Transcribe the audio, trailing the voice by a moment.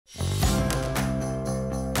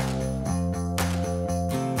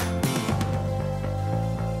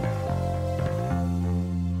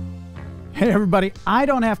Hey everybody, I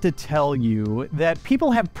don't have to tell you that people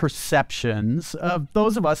have perceptions of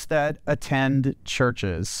those of us that attend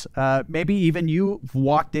churches. Maybe even you've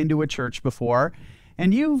walked into a church before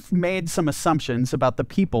and you've made some assumptions about the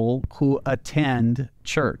people who attend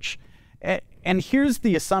church. And here's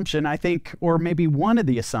the assumption, I think, or maybe one of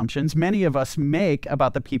the assumptions many of us make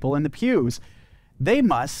about the people in the pews. They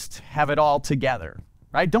must have it all together,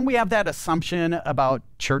 right? Don't we have that assumption about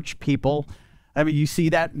church people? I mean, you see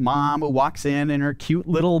that mom who walks in her cute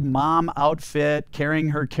little mom outfit, carrying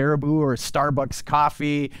her Caribou or Starbucks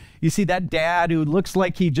coffee. You see that dad who looks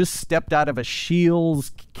like he just stepped out of a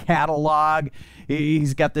Scheels catalog.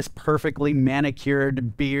 He's got this perfectly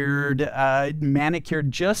manicured beard,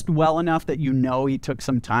 manicured just well enough that you know he took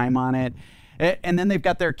some time on it. And then they've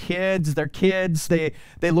got their kids. They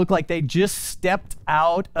look like they just stepped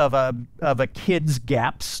out of a Kids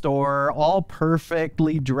Gap store, all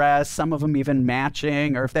perfectly dressed, some of them even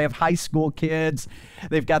matching. Or if they have high school kids,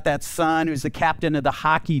 they've got that son who's the captain of the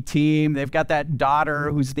hockey team. They've got that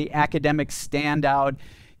daughter who's the academic standout.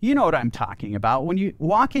 You know what I'm talking about. When you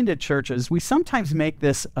walk into churches, we sometimes make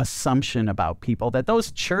this assumption about people that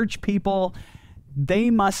those church people,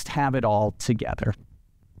 they must have it all together.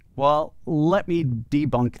 Well, let me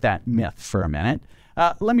debunk that myth for a minute.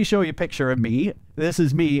 Let me show you a picture of me. This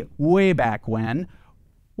is me way back when.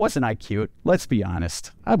 Wasn't I cute? Let's be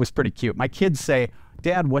honest. I was pretty cute. My kids say,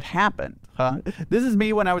 "Dad, what happened?" This is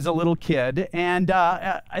me when I was a little kid, and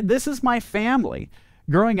this is my family.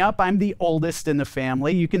 Growing up, I'm the oldest in the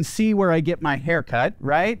family. You can see where I get my hair cut,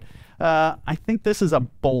 right? I think this is a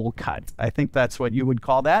bowl cut. I think that's what you would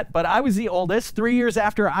call that. But I was the oldest. 3 years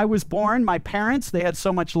after I was born, my parents, they had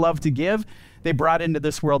so much love to give. They brought into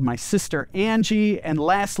this world my sister, Angie. And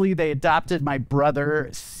lastly, they adopted my brother,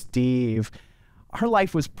 Steve. Our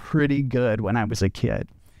life was pretty good when I was a kid.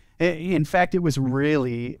 In fact, it was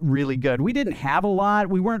really, really good. We didn't have a lot.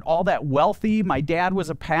 We weren't all that wealthy. My dad was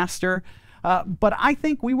a pastor. But I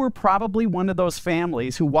think we were probably one of those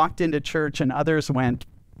families who walked into church and others went,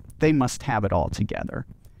 they must have it all together.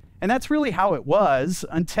 And that's really how it was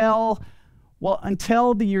until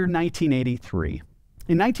the year 1983.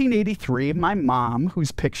 In 1983, my mom,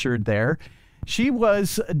 who's pictured there, she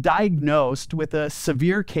was diagnosed with a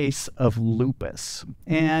severe case of lupus.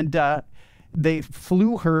 And they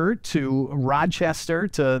flew her to Rochester,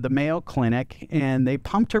 to the Mayo Clinic, and they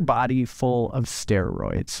pumped her body full of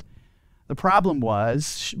steroids. The problem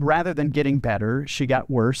was, rather than getting better, she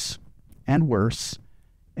got worse and worse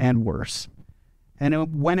and worse.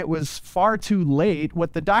 And when it was far too late,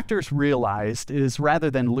 what the doctors realized is rather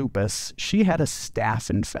than lupus, she had a staph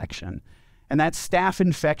infection. And that staph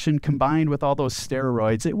infection combined with all those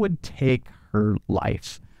steroids, it would take her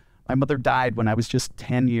life. My mother died when I was just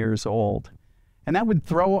 10 years old. And that would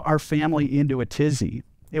throw our family into a tizzy.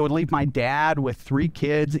 It would leave my dad with 3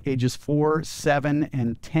 kids, ages 4, 7,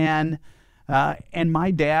 and 10. And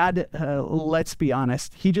my dad, let's be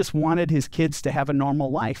honest, he just wanted his kids to have a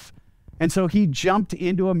normal life. And so he jumped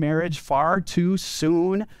into a marriage far too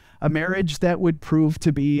soon, a marriage that would prove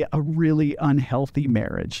to be a really unhealthy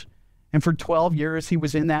marriage. And for 12 years, he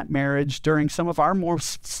was in that marriage during some of our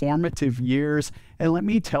most formative years. And let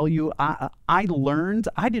me tell you, I learned,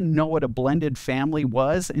 I didn't know what a blended family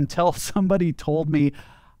was until somebody told me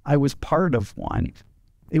I was part of one.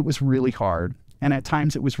 It was really hard. And at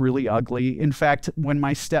times it was really ugly. In fact, when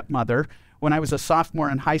my stepmother, when I was a sophomore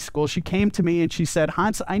in high school, she came to me and she said,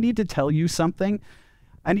 "Hans, I need to tell you something.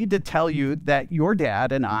 I need to tell you that your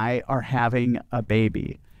dad and I are having a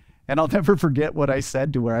baby." And I'll never forget what I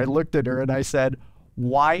said to her. I looked at her and I said,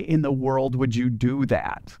 "Why in the world would you do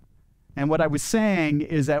that?" And what I was saying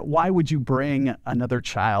is that why would you bring another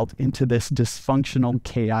child into this dysfunctional,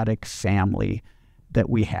 chaotic family that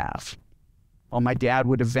we have? Well, my dad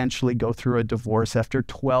would eventually go through a divorce after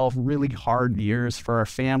 12 really hard years for our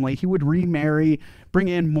family. He would remarry, bring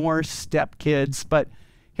in more stepkids. But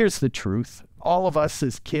here's the truth. All of us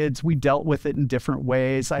as kids, we dealt with it in different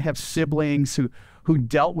ways. I have siblings who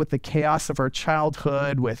dealt with the chaos of our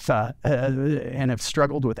childhood and have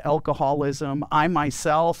struggled with alcoholism. I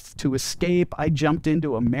myself, to escape, I jumped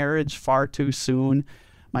into a marriage far too soon,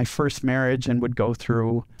 my first marriage, and would go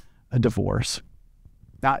through a divorce.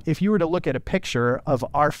 Now, if you were to look at a picture of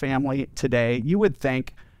our family today, you would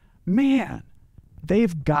think, man,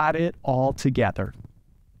 they've got it all together.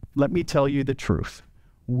 Let me tell you the truth.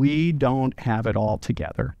 We don't have it all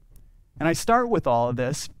together. And I start with all of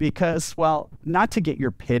this because, well, not to get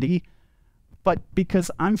your pity, but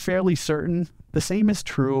because I'm fairly certain the same is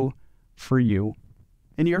true for you.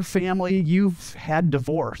 In your family, you've had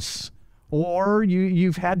divorce, or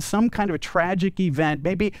you've had some kind of a tragic event.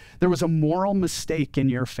 Maybe there was a moral mistake in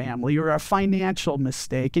your family or a financial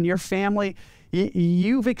mistake in your family.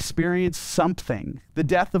 You've experienced something, the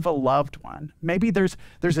death of a loved one. Maybe there's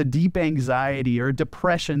a deep anxiety or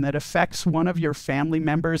depression that affects one of your family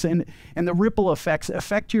members, and the ripple effects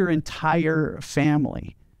affect your entire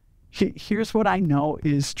family. Here's what I know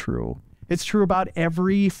is true. It's true about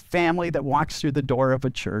every family that walks through the door of a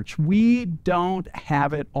church. We don't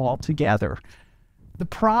have it all together. The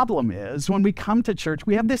problem is when we come to church,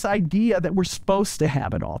 we have this idea that we're supposed to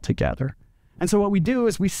have it all together. And so what we do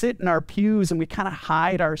is we sit in our pews and we kind of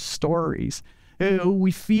hide our stories.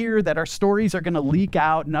 We fear that our stories are going to leak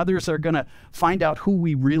out and others are going to find out who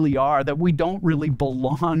we really are, that we don't really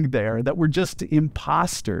belong there, that we're just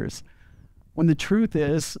imposters. When the truth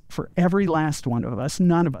is, for every last one of us,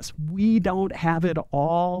 none of us, we don't have it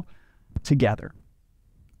all together.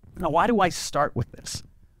 Now, why do I start with this?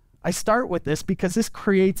 I start with this because this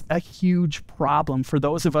creates a huge problem for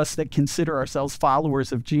those of us that consider ourselves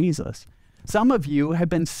followers of Jesus. Some of you have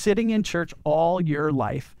been sitting in church all your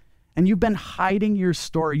life, and you've been hiding your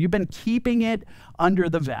story. You've been keeping it under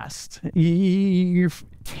the vest. You're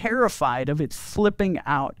terrified of it slipping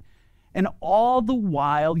out. And all the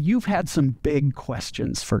while, you've had some big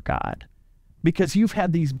questions for God because you've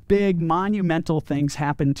had these big, monumental things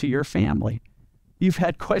happen to your family. You've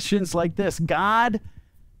had questions like this: God,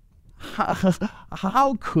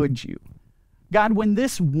 how could you? God, when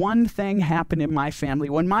this one thing happened in my family,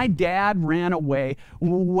 when my dad ran away,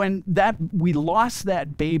 when we lost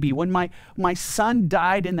that baby, when my son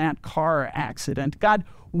died in that car accident, God,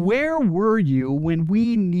 where were you when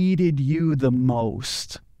we needed you the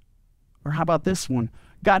most? Or how about this one?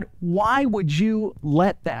 God, why would you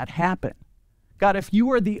let that happen? God, if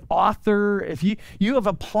you are the author, if you have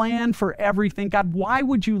a plan for everything, God, why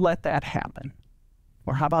would you let that happen?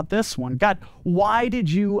 Or how about this one? God, why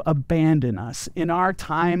did you abandon us in our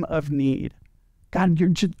time of need? God,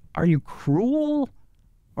 are you cruel?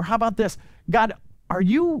 Or how about this? God, are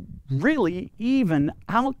you really even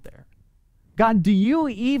out there? God, do you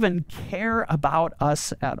even care about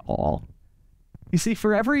us at all? You see,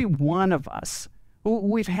 for every one of us,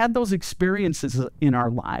 we've had those experiences in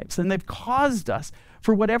our lives, and they've caused us,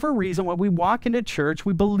 for whatever reason, when we walk into church,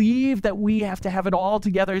 we believe that we have to have it all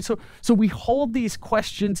together. And so we hold these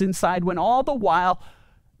questions inside when all the while,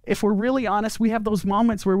 if we're really honest, we have those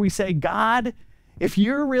moments where we say, God, if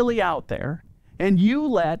you're really out there and you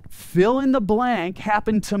let fill in the blank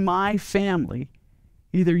happen to my family,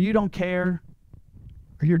 either you don't care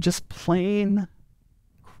or you're just plain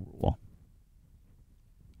cruel.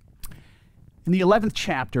 In the 11th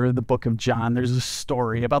chapter of the book of John, there's a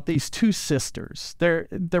story about these two sisters. Their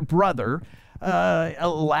brother,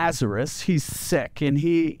 Lazarus, he's sick and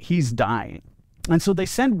he's dying. And so they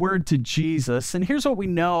send word to Jesus. And here's what we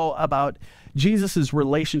know about Jesus'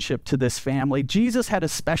 relationship to this family. Jesus had a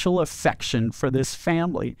special affection for this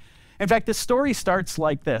family. In fact, the story starts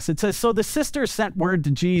like this. It says, so the sisters sent word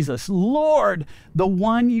to Jesus, Lord, the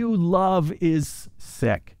one you love is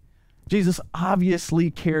sick. Jesus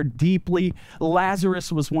obviously cared deeply.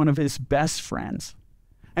 Lazarus was one of his best friends.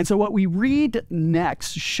 And so what we read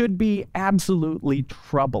next should be absolutely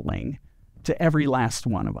troubling to every last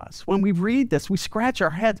one of us. When we read this, we scratch our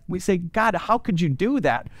heads. We say, God, how could you do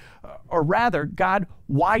that? Or rather, God,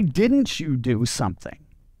 why didn't you do something?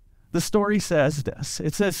 The story says this.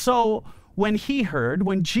 It says, so when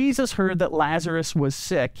Jesus heard that Lazarus was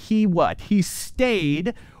sick, he what? He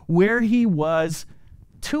stayed where he was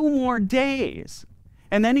 2 more days.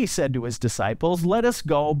 And then he said to his disciples, let us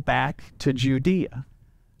go back to Judea.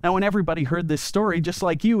 Now, when everybody heard this story, just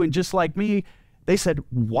like you and just like me, they said,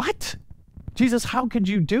 what? Jesus, how could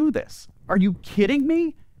you do this? Are you kidding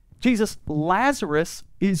me? Jesus, Lazarus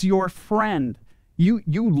is your friend.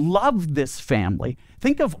 You love this family.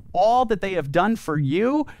 Think of all that they have done for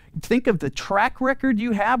you. Think of the track record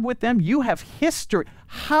you have with them. You have history.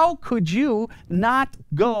 How could you not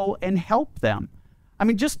go and help them? I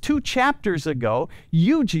mean, just 2 chapters ago,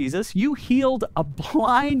 you, Jesus, you healed a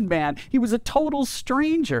blind man. He was a total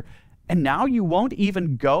stranger. And now you won't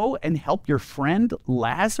even go and help your friend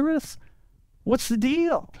Lazarus? What's the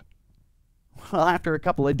deal? Well, after a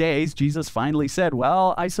couple of days, Jesus finally said,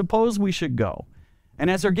 well, I suppose we should go. And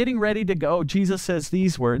as they're getting ready to go, Jesus says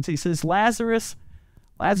these words. He says, Lazarus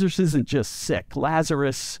isn't just sick.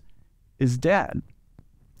 Lazarus is dead.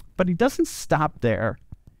 But he doesn't stop there.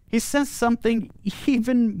 He says something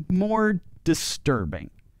even more disturbing.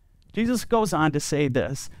 Jesus goes on to say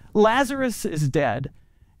this, Lazarus is dead,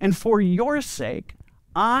 and for your sake,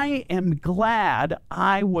 I am glad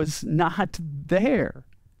I was not there.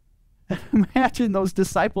 Imagine those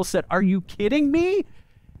disciples said, "Are you kidding me?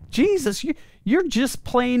 Jesus, you're just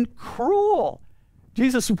plain cruel.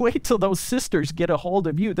 Jesus, wait till those sisters get a hold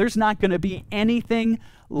of you. There's not going to be anything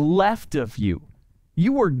left of you.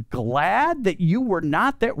 You were glad that you were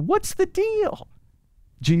not there. What's the deal?"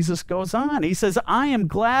 Jesus goes on. He says, "I am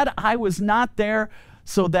glad I was not there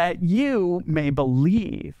so that you may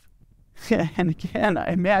believe." And again,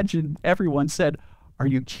 I imagine everyone said, "Are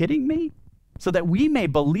you kidding me? So that we may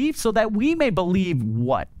believe? So that we may believe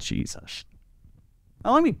what, Jesus?"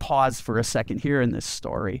 Now let me pause for a second here in this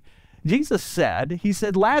story. Jesus said, he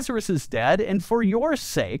said, "Lazarus is dead, and for your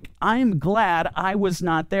sake, I'm glad I was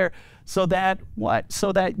not there, so that what?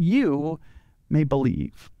 So that you may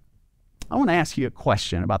believe." I want to ask you a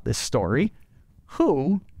question about this story.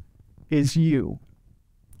 Who is you?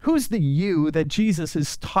 Who's the you that Jesus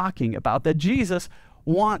is talking about, that Jesus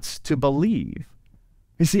wants to believe?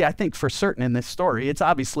 You see, I think for certain in this story, it's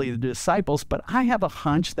obviously the disciples, but I have a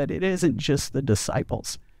hunch that it isn't just the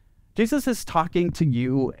disciples. Jesus is talking to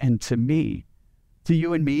you and to me, to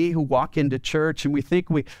you and me who walk into church and we think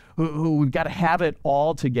we've got to have it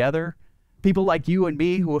all together. People like you and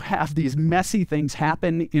me who have these messy things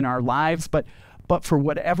happen in our lives, but for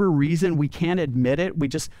whatever reason, we can't admit it. We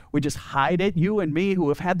just hide it. You and me who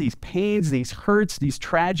have had these pains, these hurts, these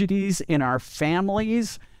tragedies in our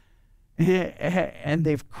families, and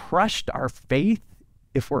they've crushed our faith,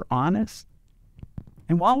 if we're honest.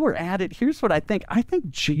 And while we're at it, here's what I think. I think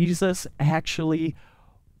Jesus actually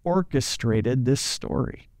orchestrated this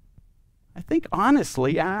story. I think,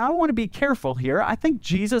 honestly, I want to be careful here. I think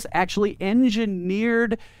Jesus actually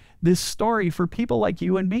engineered this story for people like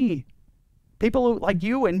you and me. People like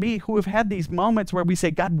you and me who have had these moments where we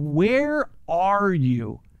say, "God, where are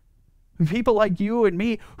you?" People like you and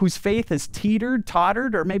me whose faith has teetered,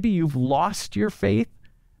 tottered, or maybe you've lost your faith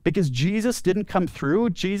because Jesus didn't come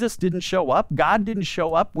through. Jesus didn't show up. God didn't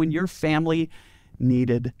show up when your family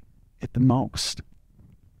needed it the most.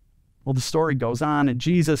 Well, the story goes on, and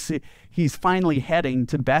Jesus, he's finally heading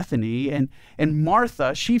to Bethany, and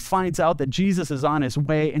Martha, she finds out that Jesus is on his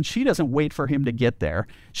way, and she doesn't wait for him to get there.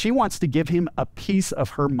 She wants to give him a piece of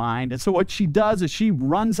her mind, and so what she does is she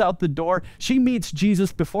runs out the door. She meets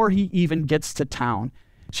Jesus before he even gets to town.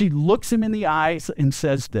 She looks him in the eyes and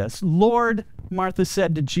says this, "Lord," Martha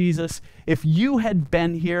said to Jesus, "if you had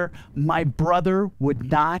been here, my brother would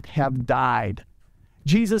not have died."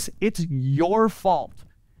 Jesus, it's your fault.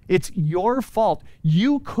 It's your fault.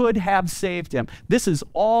 You could have saved him. This is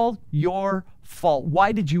all your fault.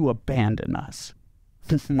 Why did you abandon us?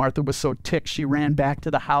 Martha was so ticked, she ran back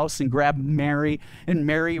to the house and grabbed Mary, and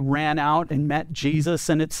Mary ran out and met Jesus,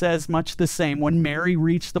 and it says much the same. When Mary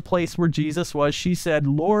reached the place where Jesus was, she said,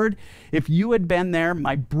 "Lord, if you had been there,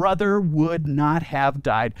 my brother would not have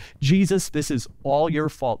died." Jesus, this is all your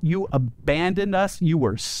fault. You abandoned us. You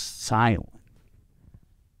were silent.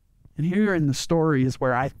 And here in the story is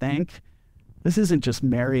where I think this isn't just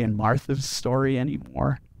Mary and Martha's story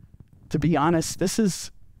anymore. To be honest, this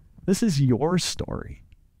is your story.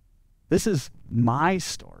 This is my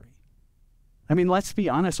story. I mean, let's be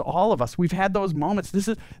honest, all of us, we've had those moments. This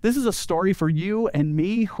is a story for you and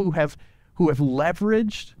me who have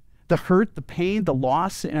leveraged the hurt, the pain, the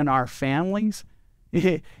loss in our families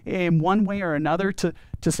in one way or another to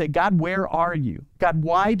say, "God, where are you? God,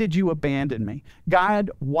 why did you abandon me? God,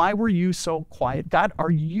 why were you so quiet? God,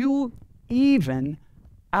 are you even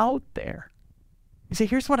out there?" You see,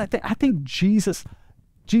 here's what I think. I think Jesus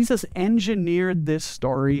engineered this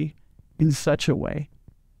story in such a way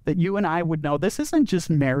that you and I would know this isn't just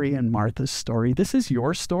Mary and Martha's story. This is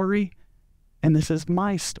your story, and this is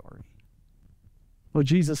my story. Well,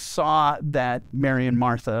 Jesus saw that Mary and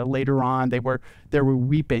Martha, later on, they were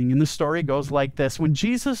weeping. And the story goes like this. When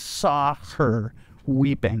Jesus saw her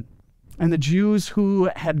weeping, and the Jews who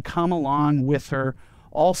had come along with her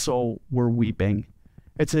also were weeping,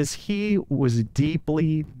 it says he was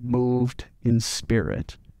deeply moved in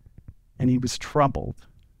spirit, and he was troubled.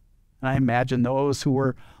 And I imagine those who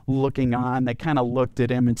were looking on, they kind of looked at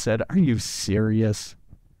him and said, "Are you serious?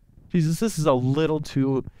 Jesus, this is a little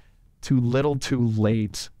too little too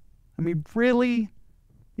late. I mean, really?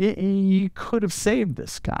 You could have saved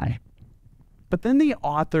this guy." But then the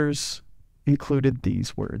authors included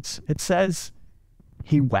these words. It says,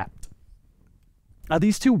 he wept. Now,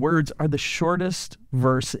 these two words are the shortest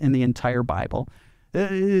verse in the entire Bible.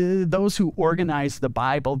 Those who organized the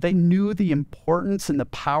Bible, they knew the importance and the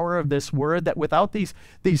power of this word, that without these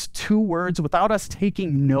two words, without us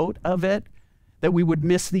taking note of it, that we would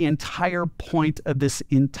miss the entire point of this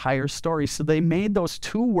entire story. So they made those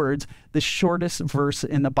two words the shortest verse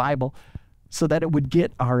in the Bible so that it would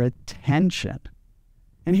get our attention.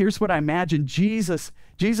 And here's what I imagine. Jesus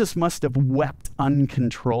must have wept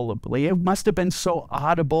uncontrollably. It must have been so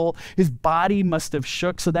audible. His body must have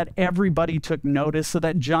shook so that everybody took notice, so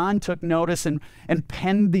that John took notice and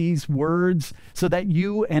penned these words so that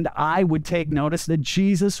you and I would take notice that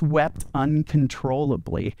Jesus wept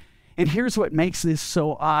uncontrollably. And here's what makes this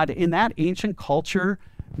so odd. In that ancient culture,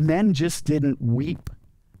 men just didn't weep.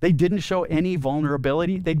 They didn't show any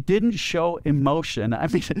vulnerability. They didn't show emotion. I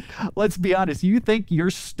mean, let's be honest. You think your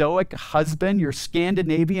stoic husband, your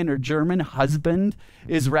Scandinavian or German husband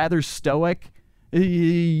is rather stoic?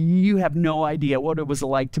 You have no idea what it was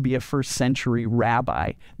like to be a first century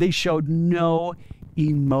rabbi. They showed no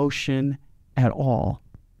emotion at all.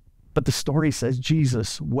 But the story says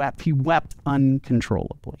Jesus wept. He wept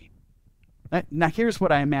uncontrollably. Now, here's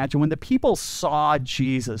what I imagine. When the people saw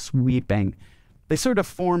Jesus weeping, they sort of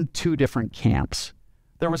formed two different camps.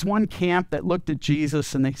 There was one camp that looked at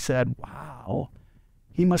Jesus and they said, wow,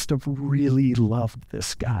 he must have really loved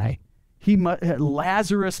this guy.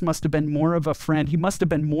 Lazarus must have been more of a friend. He must have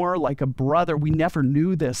been more like a brother. We never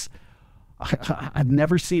knew this. I've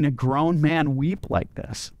never seen a grown man weep like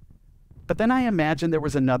this. But then I imagine there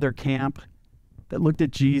was another camp that looked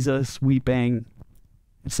at Jesus weeping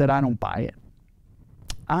and said, I don't buy it.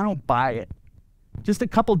 I don't buy it. Just a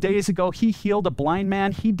couple days ago, he healed a blind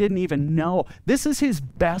man he didn't even know. This is his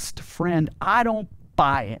best friend. I don't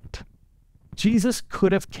buy it. Jesus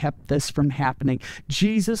could have kept this from happening.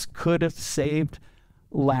 Jesus could have saved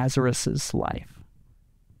Lazarus's life.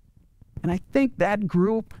 And I think that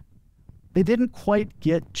group, they didn't quite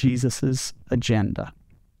get Jesus's agenda.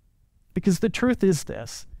 Because the truth is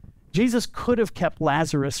this, Jesus could have kept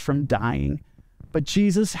Lazarus from dying, but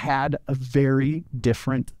Jesus had a very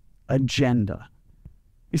different agenda.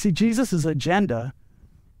 You see, Jesus' agenda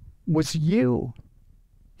was you.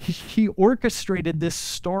 He orchestrated this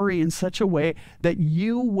story in such a way that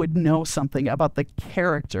you would know something about the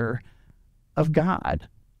character of God.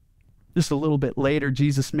 Just a little bit later,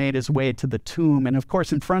 Jesus made his way to the tomb. And of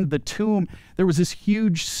course, in front of the tomb, there was this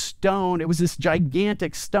huge stone. It was this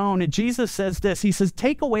gigantic stone. And Jesus says this, he says,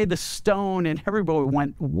 take away the stone. And everybody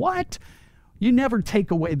went, what? You never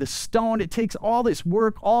take away the stone. It takes all this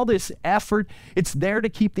work, all this effort. It's there to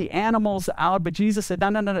keep the animals out. But Jesus said,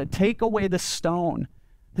 no, take away the stone.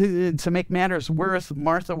 To make matters worse,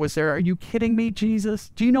 Martha was there. Are you kidding me,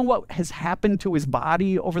 Jesus? Do you know what has happened to his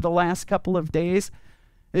body over the last couple of days?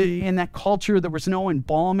 In that culture, there was no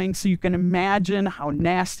embalming, so you can imagine how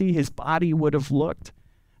nasty his body would have looked.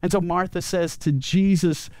 And so Martha says to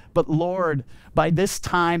Jesus, but Lord, by this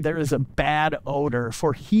time there is a bad odor,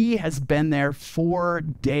 for he has been there 4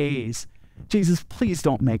 days. Jesus, please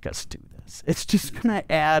don't make us do this. It's just going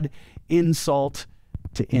to add insult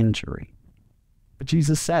to injury. But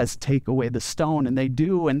Jesus says, take away the stone, and they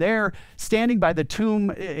do. And there, standing by the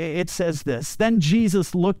tomb, it says this, then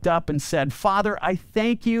Jesus looked up and said, Father, I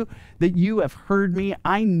thank you that you have heard me.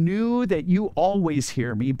 I knew that you always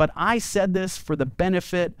hear me, but I said this for the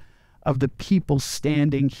benefit of the people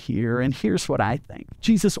standing here. And here's what I think.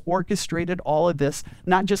 Jesus orchestrated all of this,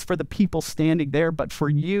 not just for the people standing there, but for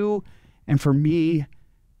you and for me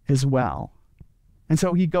as well. And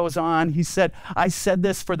so he goes on, he said, I said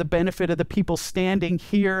this for the benefit of the people standing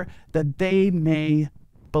here, that they may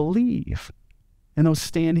believe. And those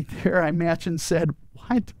standing there, I imagine, said,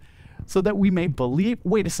 what? So that we may believe?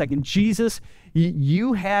 Wait a second, Jesus,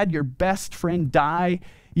 you had your best friend die.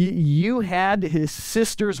 You had his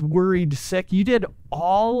sisters worried sick. You did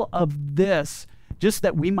all of this just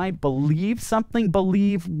that we might believe something.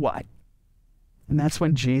 Believe what? And that's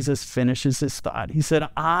when Jesus finishes his thought. He said,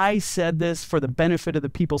 I said this for the benefit of the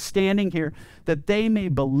people standing here, that they may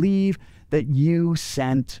believe that you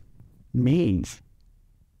sent me.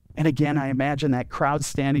 And again, I imagine that crowd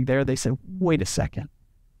standing there. They said, wait a second.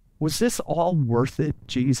 Was this all worth it,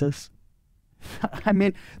 Jesus? I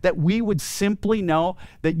mean, that we would simply know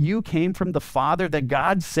that you came from the Father, that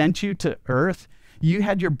God sent you to earth. You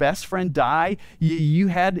had your best friend die. You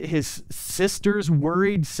had his sisters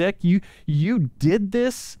worried sick. You did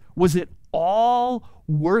this. Was it all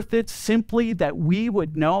worth it simply that we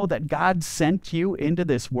would know that God sent you into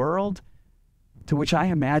this world? To which I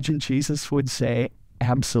imagine Jesus would say,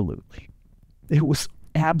 absolutely. It was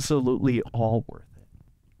absolutely all worth it.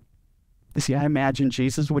 You see, I imagine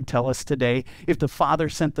Jesus would tell us today, if the Father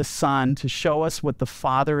sent the Son to show us what the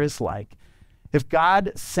Father is like, if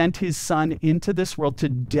God sent his Son into this world to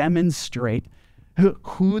demonstrate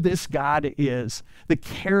who this God is, the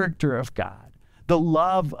character of God, the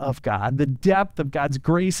love of God, the depth of God's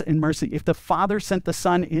grace and mercy, if the Father sent the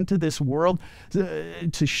Son into this world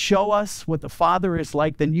to show us what the Father is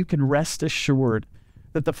like, then you can rest assured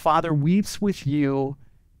that the Father weeps with you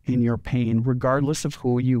in your pain, regardless of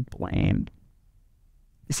who you blame.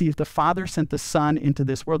 You see, if the Father sent the Son into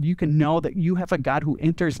this world, you can know that you have a God who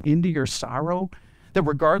enters into your sorrow, that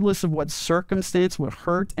regardless of what circumstance, what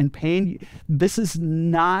hurt and pain, this is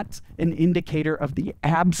not an indicator of the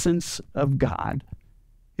absence of God.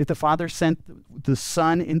 If the Father sent the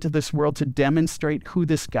Son into this world to demonstrate who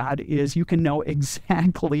this God is, you can know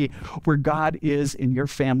exactly where God is in your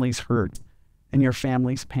family's hurt and your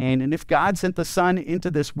family's pain. And if God sent the Son into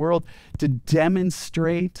this world to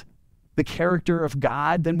demonstrate the character of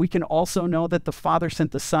God, then we can also know that the Father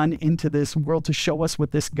sent the Son into this world to show us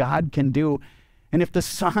what this God can do. And if the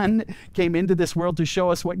Son came into this world to show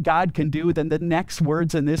us what God can do, then the next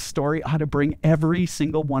words in this story ought to bring every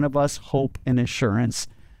single one of us hope and assurance.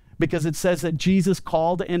 Because it says that Jesus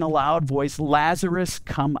called in a loud voice, "Lazarus,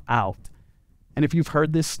 come out." And if you've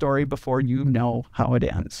heard this story before, you know how it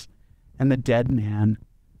ends. And the dead man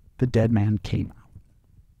came out.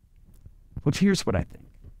 Well, here's what I think.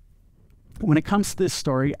 When it comes to this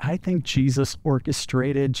story, I think Jesus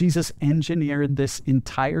engineered this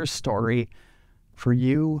entire story for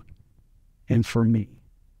you and for me,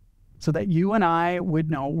 so that you and I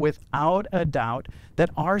would know without a doubt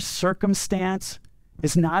that our circumstance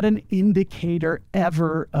is not an indicator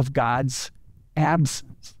ever of God's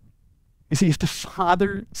absence. You see, if the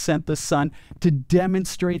Father sent the Son to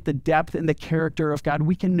demonstrate the depth and the character of God,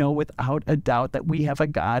 we can know without a doubt that we have a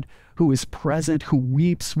God who is present, who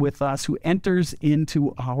weeps with us, who enters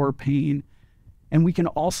into our pain. And we can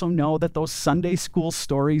also know that those Sunday school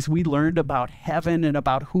stories we learned about heaven and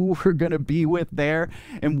about who we're going to be with there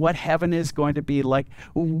and what heaven is going to be like,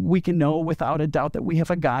 we can know without a doubt that we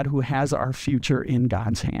have a God who has our future in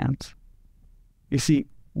God's hands. You see,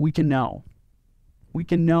 we can know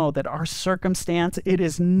that our circumstance, it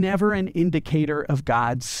is never an indicator of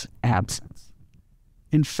God's absence.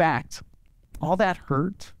 In fact, all that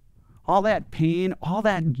hurt, all that pain, all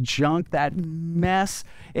that junk, that mess,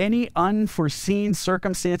 any unforeseen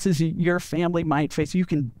circumstances your family might face, you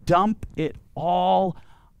can dump it all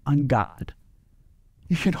on God.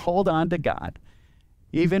 You can hold on to God,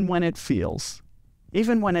 even when it seems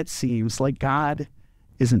like God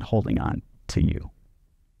isn't holding on to you.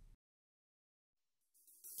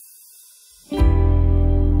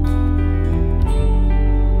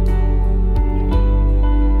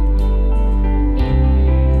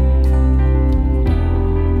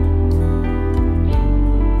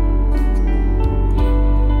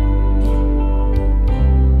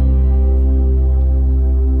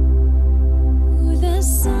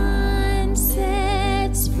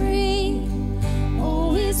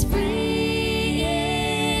 Free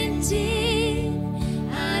indeed.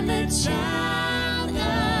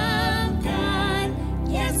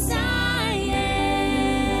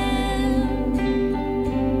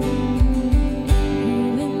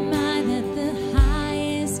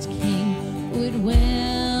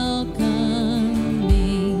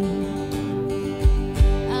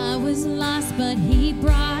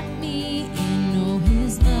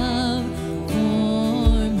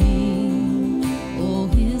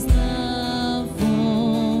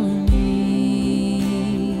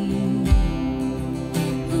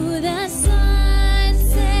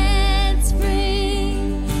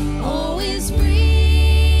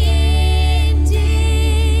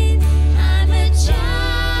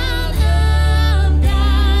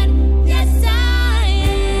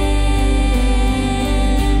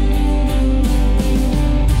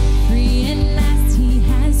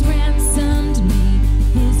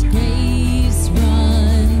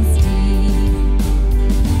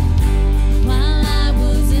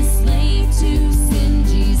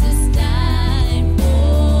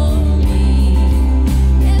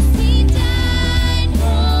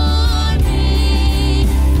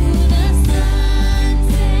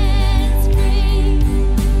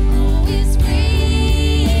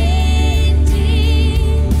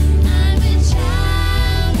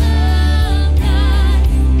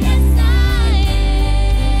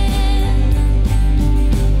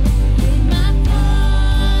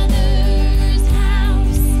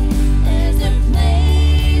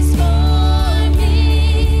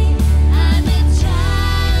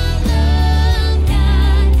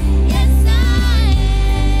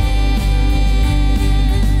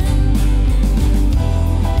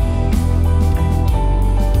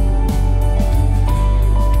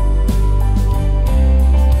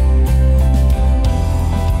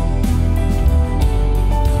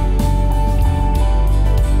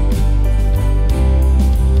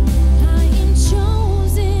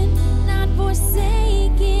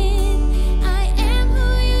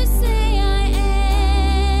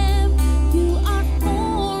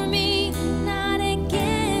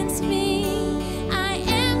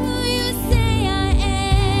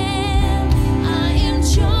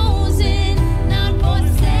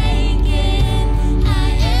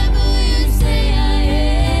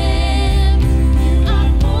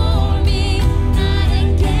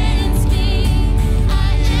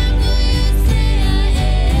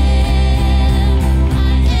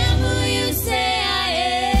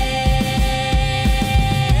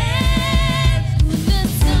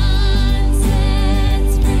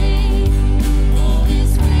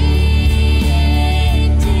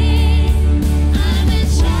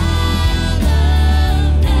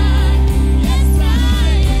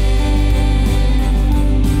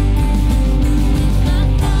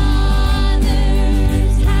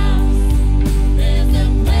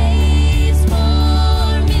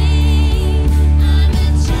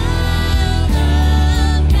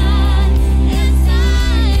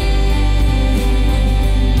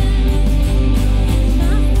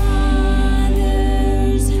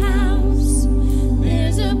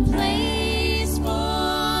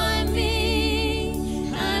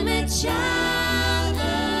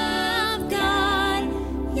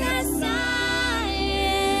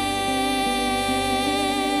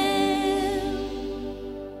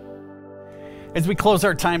 As we close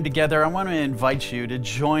our time together, I want to invite you to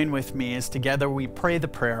join with me as together we pray the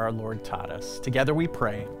prayer our Lord taught us. Together we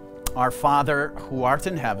pray, Our Father, who art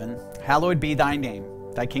in heaven, hallowed be thy name.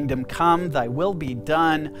 Thy kingdom come, thy will be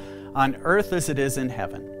done, on earth as it is in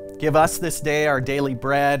heaven. Give us this day our daily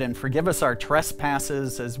bread, and forgive us our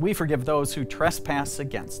trespasses as we forgive those who trespass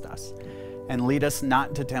against us. And lead us not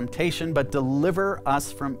into temptation, but deliver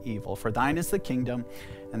us from evil. For thine is the kingdom,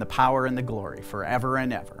 and the power, and the glory, forever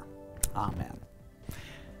and ever. Amen.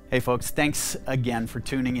 Hey folks, thanks again for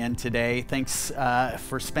tuning in today. Thanks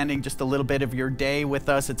for spending just a little bit of your day with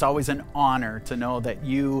us. It's always an honor to know that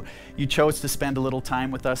you chose to spend a little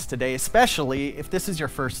time with us today, especially if this is your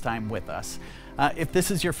first time with us. If this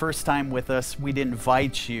is your first time with us, we'd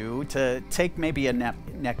invite you to take maybe a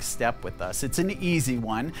next step with us. It's an easy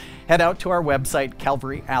one. Head out to our website,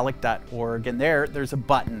 calvaryalec.org, and there's a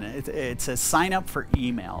button. It says sign up for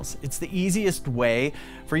emails. It's the easiest way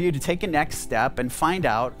for you to take a next step and find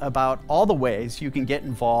out about all the ways you can get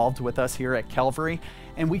involved with us here at Calvary,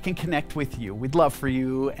 and we can connect with you. We'd love for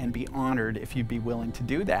you and be honored if you'd be willing to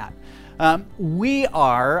do that. We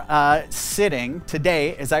are sitting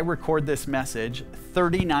today, as I record this message,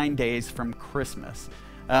 39 days from Christmas.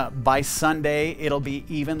 By Sunday, it'll be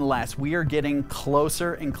even less. We are getting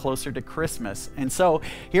closer and closer to Christmas. And so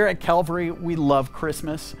here at Calvary, we love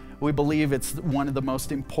Christmas. We believe it's one of the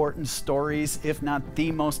most important stories, if not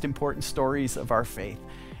the most important stories of our faith.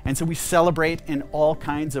 And so we celebrate in all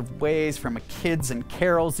kinds of ways, from a kids and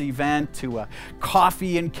carols event to a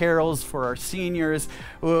coffee and carols for our seniors.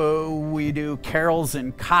 We do carols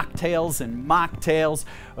and cocktails and mocktails.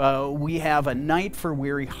 We have a night for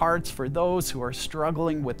weary hearts for those who are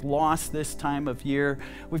struggling with loss this time of year.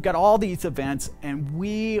 We've got all these events, and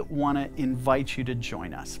we want to invite you to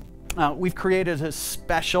join us. We've created a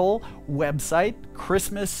special website,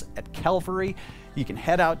 Christmas at Calvary. You can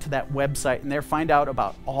head out to that website and there find out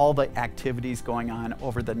about all the activities going on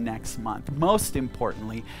over the next month. Most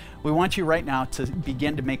importantly, we want you right now to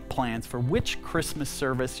begin to make plans for which Christmas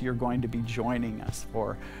service you're going to be joining us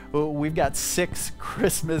for. We've got 6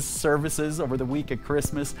 Christmas services over the week of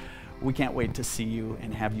Christmas. We can't wait to see you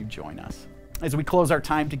and have you join us. As we close our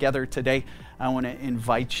time together today, I want to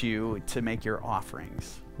invite you to make your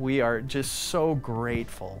offerings. We are just so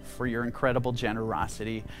grateful for your incredible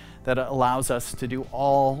generosity that allows us to do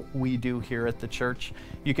all we do here at the church.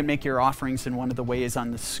 You can make your offerings in one of the ways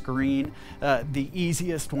on the screen. The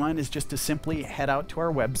easiest one is just to simply head out to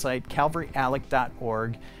our website,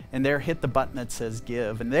 calvaryalec.org, and there hit the button that says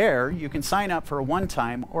give. And there you can sign up for a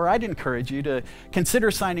one-time, or I'd encourage you to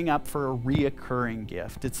consider signing up for a reoccurring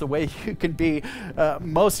gift. It's the way you can be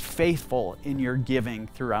most faithful in your giving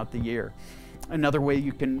throughout the year. Another way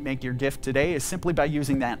you can make your gift today is simply by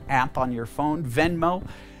using that app on your phone, Venmo.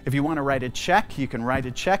 If you want to write a check, you can write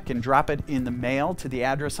a check and drop it in the mail to the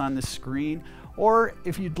address on the screen. Or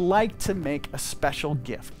if you'd like to make a special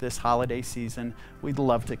gift this holiday season, we'd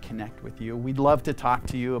love to connect with you. We'd love to talk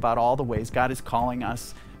to you about all the ways God is calling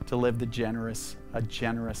us to live a generous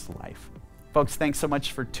life. Folks, thanks so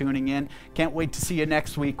much for tuning in. Can't wait to see you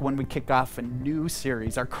next week when we kick off a new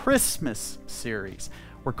series, our Christmas series.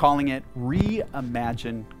 We're calling it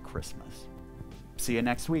Reimagine Christmas. See you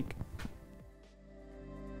next week.